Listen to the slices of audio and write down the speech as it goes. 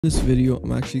This video,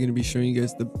 I'm actually going to be showing you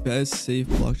guys the best safe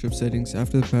Bloxstrap settings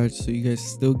after the patch so you guys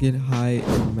still get high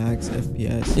and max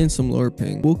FPS and some lower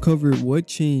ping. We'll cover what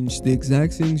changed, the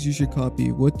exact settings you should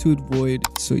copy, what to avoid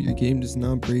so your game does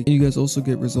not break, and you guys also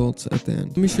get results at the end.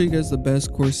 Let me show you guys the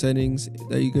best core settings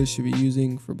that you guys should be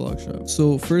using for Bloxstrap.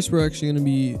 So first, we're actually going to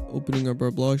be opening up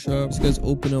our Bloxstrap. So you guys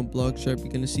open up Bloxstrap, you're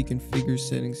going to see configure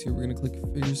settings here. We're going to click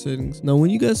configure settings. Now when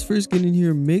you guys first get in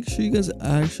here, make sure you guys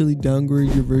actually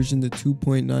downgrade your version to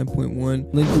 2.9.1.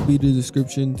 Link will be in the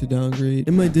description to downgrade.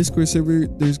 In my Discord server,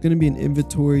 there's going to be an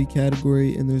inventory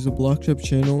category and there's a Bloxstrap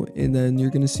channel, and then you're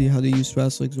going to see how to use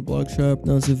fast legs with Bloxstrap.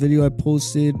 Now it's a video I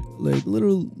posted like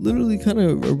literally kind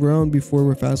of around before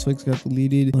where fast legs got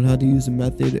deleted on how to use the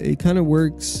method. It kind of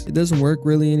works. It doesn't work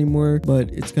really anymore,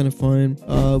 but it's kind of fine.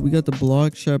 We got the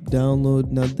Bloxstrap download.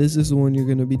 Now this is the one you're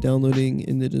going to be downloading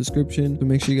in the description, so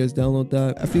make sure you guys download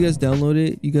that. After you guys download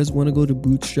it, you guys want to go to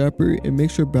Bootstrapper and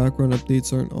make sure background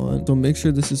updates aren't on. So make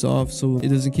sure this is off so it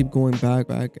doesn't keep going back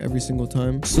every single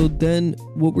time. So then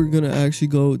what we're gonna actually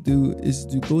go do is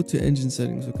to go to engine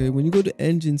settings. Okay, when you go to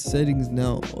engine settings,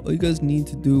 now all you guys need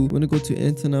to do, you want to go to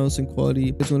anti-mouse and quality.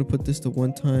 You guys want to put this to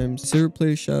 1x. Disable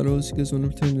player shadows, you guys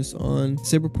want to turn this on.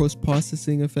 Disable post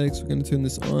processing effects, we're going to turn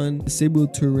this on. Disable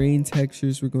terrain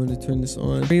textures, we're going to turn this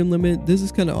on. Frame limit, this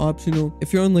is kind of optional.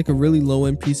 If you're on like a really low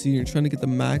end PC and you're trying to get the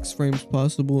max frames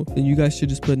possible, then you guys should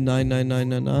just put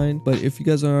 99999. But if you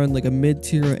guys are on like a mid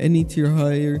tier or any tier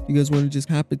higher, you guys want to just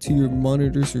cap it to your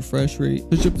monitor's refresh rate.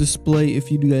 Switch up display.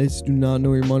 If you guys do not know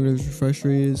what your monitor's refresh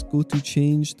rate is, go to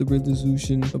change the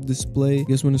resolution of display. You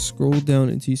guys want to scroll down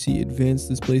until you see advanced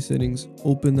display settings,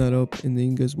 open that up, and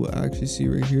then you guys will actually see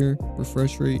right here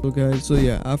refresh rate. So guys, so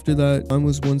yeah, after that mine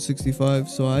was 165,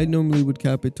 so I normally would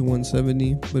cap it to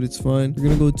 170, but it's fine. We're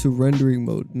gonna go to rendering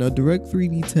mode. Now direct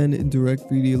 3D 10 and direct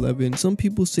 3D 11, some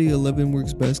people say 11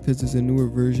 works best because it's a newer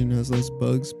version, has less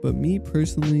bugs, but me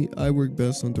personally, I work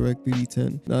best on direct 3D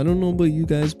 10. Now I don't know about you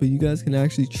guys, but you guys can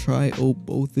actually try out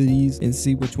both of these and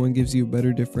see which one gives you a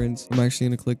better difference. I'm actually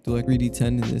going to click direct 3D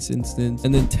 10 in this instance,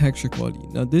 and then texture quality.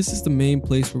 Now this is the main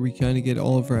place where we kind of get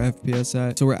all of our FPS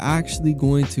at, so we're actually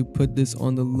going to put this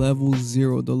on the level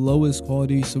 0, the lowest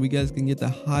quality, so we guys can get the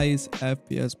highest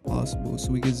FPS possible,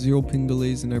 so we get 0 ping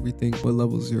delays and everything with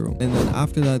level 0. And then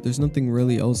after that, there's nothing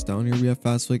really else down here. We have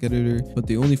fast flag editor, but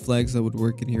the only flags that would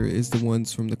work in here is the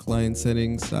ones from the client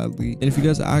settings, sadly. And if you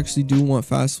guys actually do want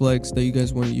fast flags that you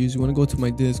guys want to use, you want to go to my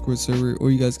Discord server,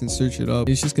 or you guys can search it up.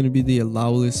 It's just going to be the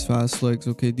allow list fast flags.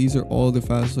 Okay, these are all the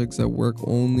fast flags that work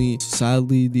only.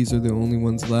 Sadly, these are the only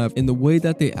ones left, and the way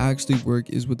that they actually work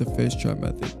is with the fish trap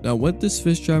method. Now with this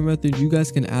fish trap method, you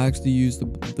guys can actually use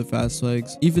the fast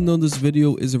flags. Even though this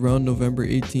video is around November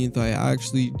 18th, I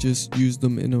actually just used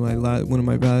them in my one of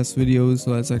my last videos,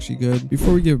 so that's actually good.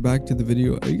 Before we get back to the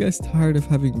video, are you guys tired of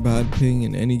having bad ping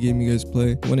in any game you guys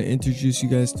play? I want to introduce you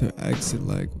guys to exit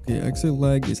lag. Okay, exit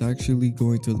lag is actually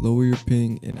going to lower your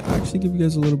ping and actually give you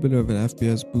guys a little bit of an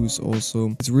FPS boost.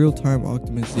 Also, it's real-time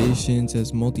optimizations,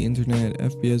 as multi-internet,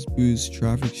 FPS boost,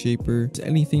 traffic shaper. It's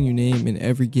anything you name in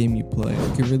every game you play.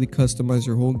 You can really customize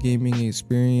your whole gaming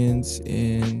experience,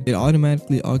 and it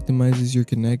automatically optimizes your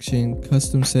connection.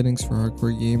 Custom settings for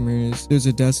hardcore gamers. There's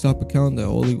a desktop account that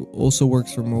also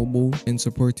works for mobile, and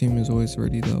support team is always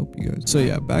ready to help you guys. So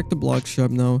yeah, back to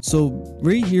Bloxstrap now. So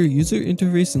right here, user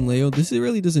interface and layout, this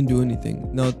really doesn't do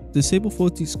anything. Now disable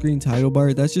floating screen title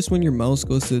bar, that's just when your mouse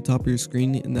goes to the top of your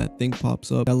screen and that thing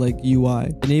pops up, that like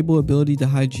UI. Enable ability to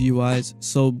hide GUIs.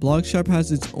 So Bloxstrap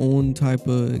has its own type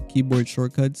of keyboard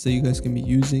shortcuts that you guys can be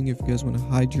using if you guys want to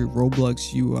hide your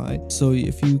Roblox UI. So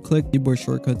if you click keyboard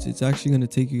shortcuts, it's actually going to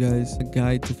take you guys a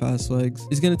guide to fast legs.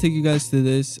 It's going to take you guys to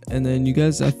this, and then you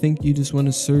guys, I think you just want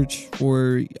to search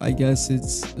for, I guess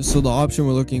it's, so the option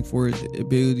we're looking for is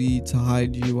ability to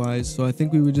hide GUIs. So I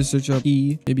think we would just search up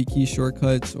maybe key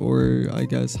shortcuts, or I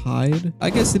guess hide. I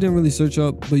guess it didn't really search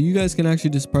up, but you guys can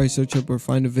actually just probably search up or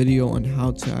find a video on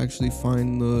how to actually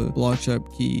find the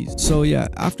Bloxstrap keys. So yeah,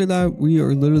 after that, we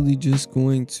are literally just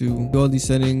going to do all these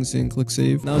settings and click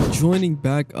save. Now joining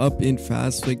back up in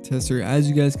fast flag tester, as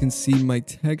you guys can see, my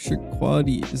texture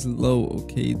quality is low.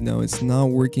 Okay, now it's not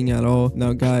working at all.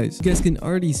 Now guys, you guys can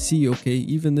already see, okay,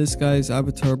 even this guy's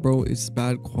avatar, bro, it's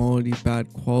bad quality.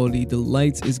 The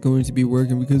lights is going to be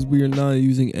working because we are not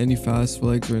using any fast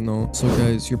flags right now. So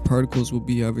guys, your particles will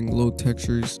be having low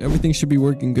textures. Everything should be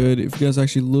working good. If you guys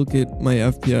actually look at my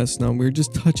FPS now, we're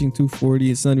just touching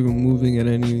 240. It's not even moving at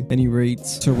any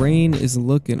rates. Terrain is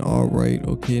looking all right.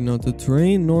 Okay, now the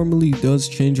terrain normally does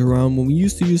change around. When we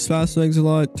used to use fast flags a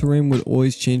lot, terrain would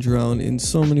always change around in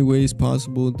so many ways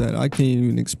possible that I can't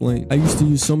even explain. I used to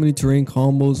use so many terrain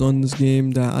combos on this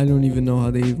game that I don't even know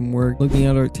how they even work. Looking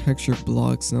at our texture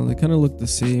blocks now. They kind of look the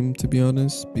same, to be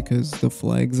honest, because the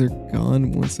flags are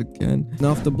gone once again.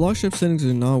 Now if the Bloxstrap settings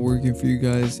are not working for you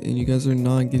guys and you guys are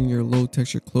not getting your low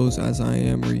texture clothes as I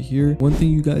am right here, one thing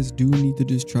you guys do need to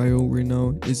just try out right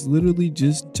now is literally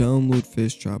just download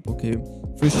Fishtrap. Okay,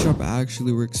 Fishtrap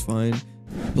actually works fine.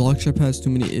 Bloxstrap has too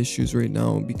many issues right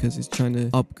now because it's trying to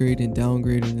upgrade and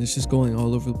downgrade, and it's just going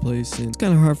all over the place, and it's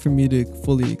kind of hard for me to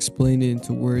fully explain it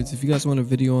into words. If you guys want a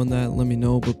video on that, let me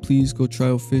know, but please go try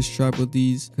out Fishtrap with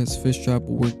these because Fishtrap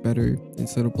will work better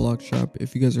instead of Bloxstrap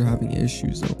if you guys are having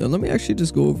issues though. Now let me actually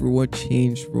just go over what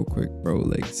changed real quick, bro.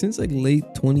 Like since like late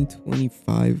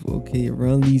 2025, okay,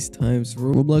 around these times,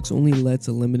 Roblox only lets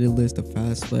a limited list of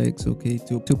fast flags, okay,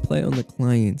 to play on the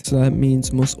client. So that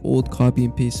means most old copy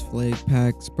and paste flag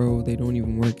packs, bro, they don't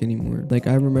even work anymore. Like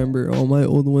I remember all my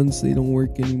old ones, they don't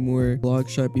work anymore.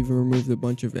 Bloxstrap even removed a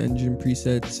bunch of engine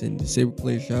presets and disabled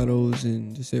player shadows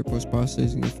and disabled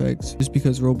post-processing effects just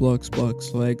because Roblox blocks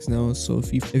flags now. So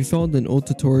if you followed an old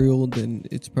tutorial, then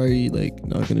it's probably like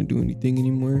not gonna do anything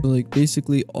anymore. So like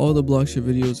basically all the Bloxstrap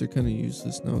videos are kind of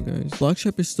useless now, guys.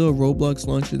 Bloxstrap is still a Roblox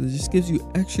launcher that just gives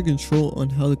you extra control on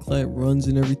how the client runs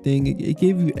and everything. It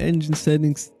gave you engine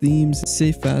settings, themes,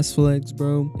 safe fast flags,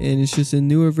 bro, and it's just in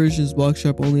newer versions.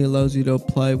 Bloxstrap only allows you to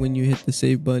apply when you hit the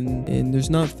save button, and there's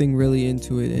nothing really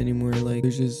into it anymore. Like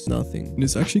there's just nothing. And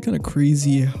it's actually kind of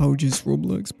crazy how just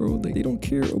Roblox, bro, like they don't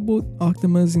care about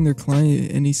optimizing their client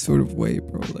in any sort of way,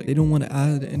 bro. Like they don't want to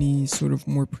add any sort of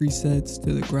more presets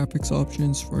to the graphics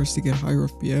options for us to get higher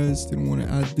FPS. They don't want to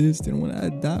add this, they don't want to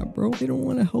add that, bro. They don't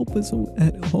want to help us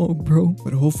at all, bro.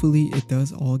 But hopefully it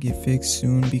does all get fixed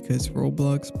soon, because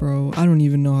Roblox, bro, I don't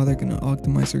even know how they're gonna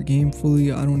optimize their game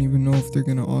fully. I don't even know if they're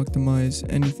gonna optimize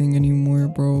anything anymore,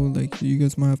 bro. Like you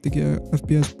guys might have to get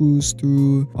FPS boost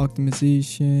through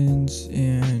optimizations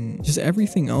and just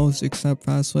everything else except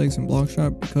fast flags and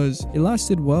Bloxstrap, because it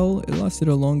lasted well, it lasted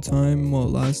a long time while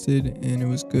it lasted and it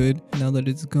was good. Now that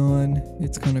it's gone,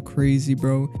 it's kind of crazy,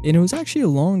 bro. And it was actually a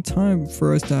long time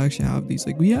for us to actually have these.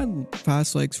 Like we had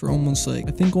fast flags for almost like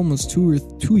I think almost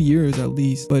 2 years at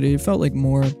least, but it felt like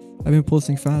more. I've been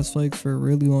posting fast flags for a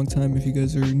really long time. If you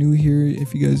guys are new here,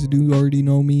 if you guys do already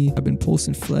know me, I've been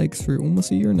posting flags for almost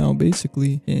a year now,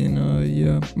 basically. And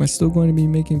yeah, am I still going to be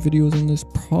making videos on this?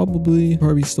 Probably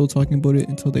still talking about it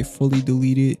until they fully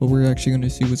delete it, but we're actually going to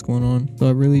see what's going on. So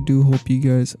I really do hope you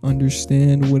guys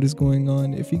understand what is going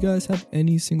on. If you guys have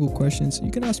any single questions, you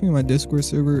can ask me on my Discord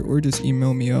server or just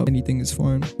email me up. Anything is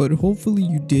fine. But hopefully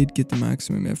you did get the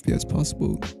maximum FPS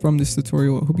possible from this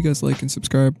tutorial. I hope you guys like and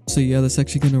subscribe. So yeah, that's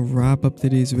actually going to wrap up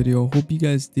today's video. Hope you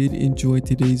guys did enjoy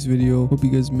today's video. Hope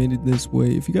you guys made it this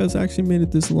way. If you guys actually made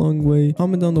it this long way,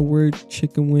 comment down the word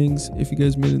chicken wings if you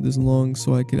guys made it this long,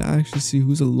 so I could actually see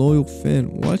who's a loyal fan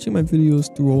watching my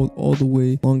videos through all the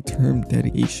way. Long-term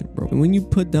dedication, bro. And when you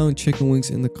put down chicken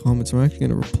wings in the comments, I'm actually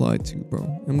gonna reply to you, bro.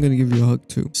 I'm gonna give you a hug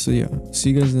too. So yeah,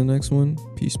 see you guys in the next one.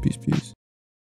 Peace, peace, peace.